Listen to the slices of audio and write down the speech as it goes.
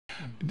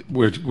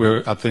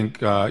I think,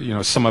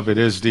 some of it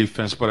is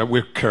defense, but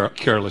we're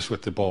careless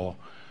with the ball.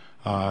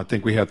 I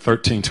think we had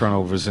 13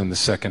 turnovers in the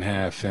second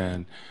half,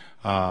 and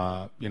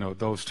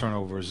those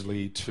turnovers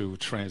lead to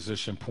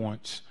transition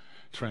points,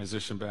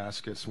 transition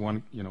baskets.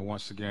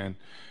 Once again,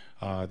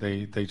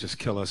 they just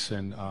kill us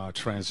in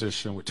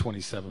transition with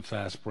 27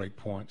 fast break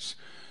points,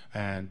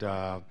 and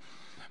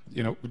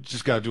we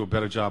just got to do a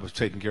better job of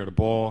taking care of the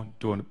ball,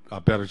 doing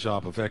a better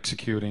job of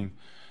executing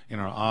in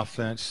our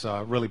offense,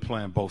 really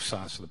playing both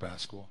sides of the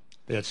basketball.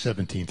 They had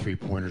 17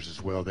 three-pointers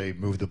as well. They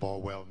moved the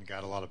ball well and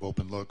got a lot of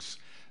open looks.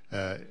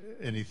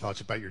 Any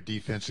thoughts about your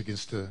defense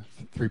against the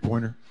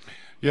three-pointer?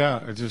 Yeah,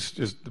 it's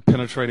the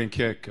penetrating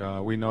kick.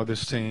 We know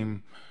this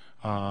team,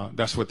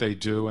 that's what they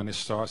do, and it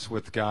starts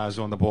with guys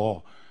on the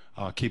ball,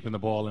 keeping the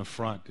ball in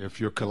front. If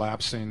you're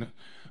collapsing,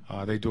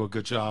 they do a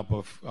good job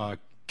of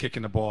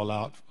kicking the ball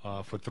out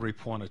for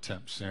three-point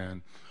attempts,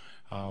 and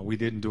we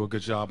didn't do a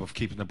good job of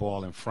keeping the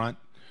ball in front.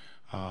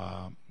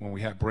 When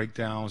we had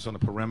breakdowns on the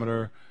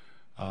perimeter,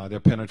 they're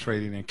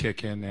penetrating and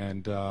kicking,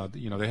 and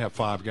they have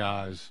 5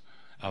 guys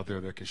out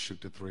there that can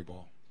shoot the three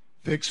ball.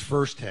 Vic's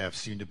first half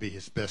seemed to be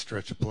his best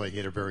stretch of play. He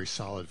had a very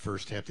solid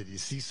first half. Did you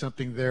see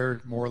something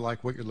there more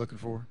like what you're looking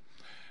for?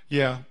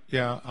 Yeah.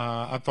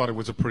 I thought it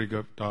was a pretty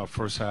good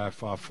first half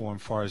for him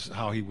as far as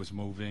how he was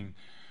moving.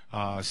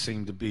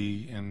 Seemed to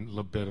be in a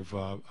little bit of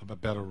a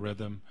better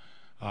rhythm.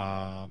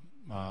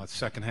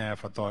 Second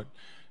half, I thought,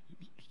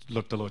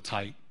 looked a little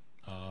tight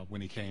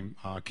when he came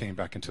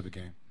back into the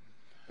game.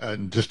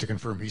 And just to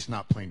confirm, he's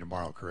not playing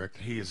tomorrow, correct?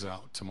 He is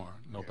out tomorrow.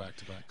 No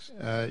back-to-backs.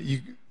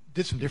 You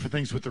did some different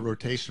things with the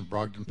rotation.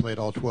 Brogdon played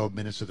all 12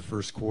 minutes of the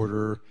first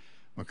quarter.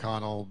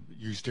 McConnell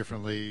used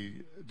differently.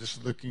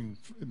 Just looking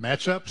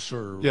matchups,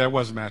 or? Yeah, it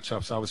was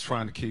matchups. I was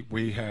trying to keep.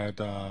 We had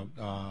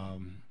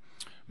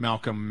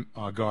Malcolm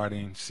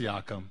guarding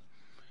Siakam.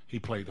 He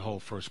played the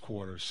whole first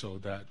quarter, so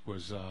that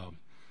was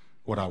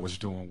what I was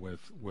doing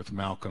with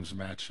Malcolm's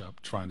matchup,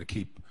 trying to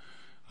keep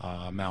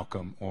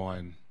Malcolm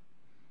on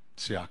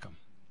Siakam.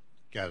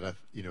 Got a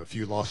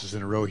few losses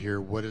in a row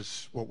here. What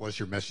was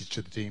your message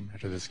to the team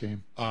after this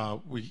game?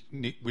 We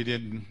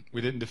didn't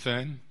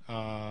defend.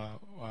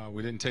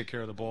 We didn't take care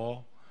of the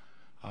ball.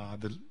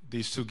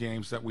 These 2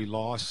 games that we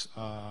lost,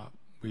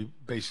 we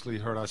basically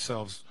hurt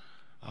ourselves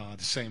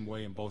the same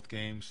way in both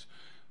games.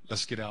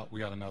 Let's get out.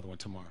 We got another one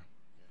tomorrow.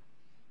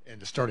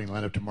 And the starting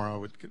lineup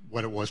tomorrow,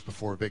 what it was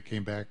before Vic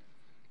came back?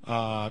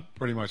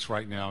 Pretty much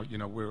right now,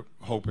 we're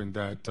hoping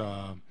that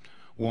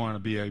Warren will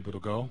be able to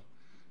go,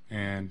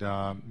 and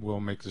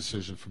we'll make a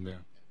decision from there.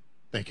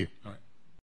 Thank you. All right.